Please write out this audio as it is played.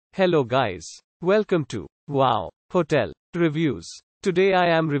Hello guys. Welcome to Wow Hotel Reviews. Today I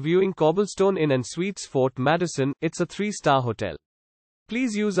am reviewing Cobblestone Inn and Suites Fort Madison. It's a 3-star hotel.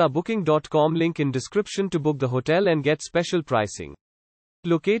 Please use our booking.com link in description to book the hotel and get special pricing.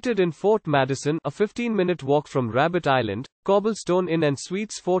 Located in Fort Madison, a 15-minute walk from Rabbit Island, Cobblestone Inn and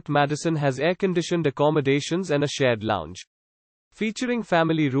Suites Fort Madison has air-conditioned accommodations and a shared lounge. Featuring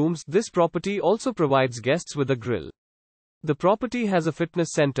family rooms, this property also provides guests with a grill. The property has a fitness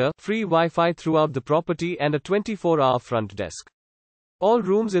center, free Wi-Fi throughout the property and a 24-hour front desk. All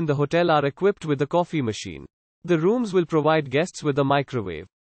rooms in the hotel are equipped with a coffee machine. The rooms will provide guests with a microwave.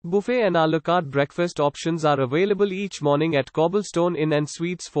 Buffet and a la carte breakfast options are available each morning at Cobblestone Inn and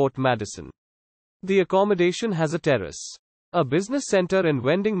Suites Fort Madison. The accommodation has a terrace. A business center and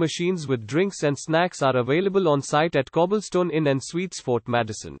vending machines with drinks and snacks are available on site at Cobblestone Inn and Suites Fort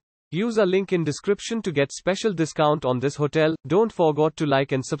Madison. Use a link in description to get special discount on this hotel. Don't forget to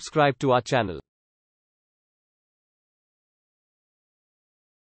like and subscribe to our channel.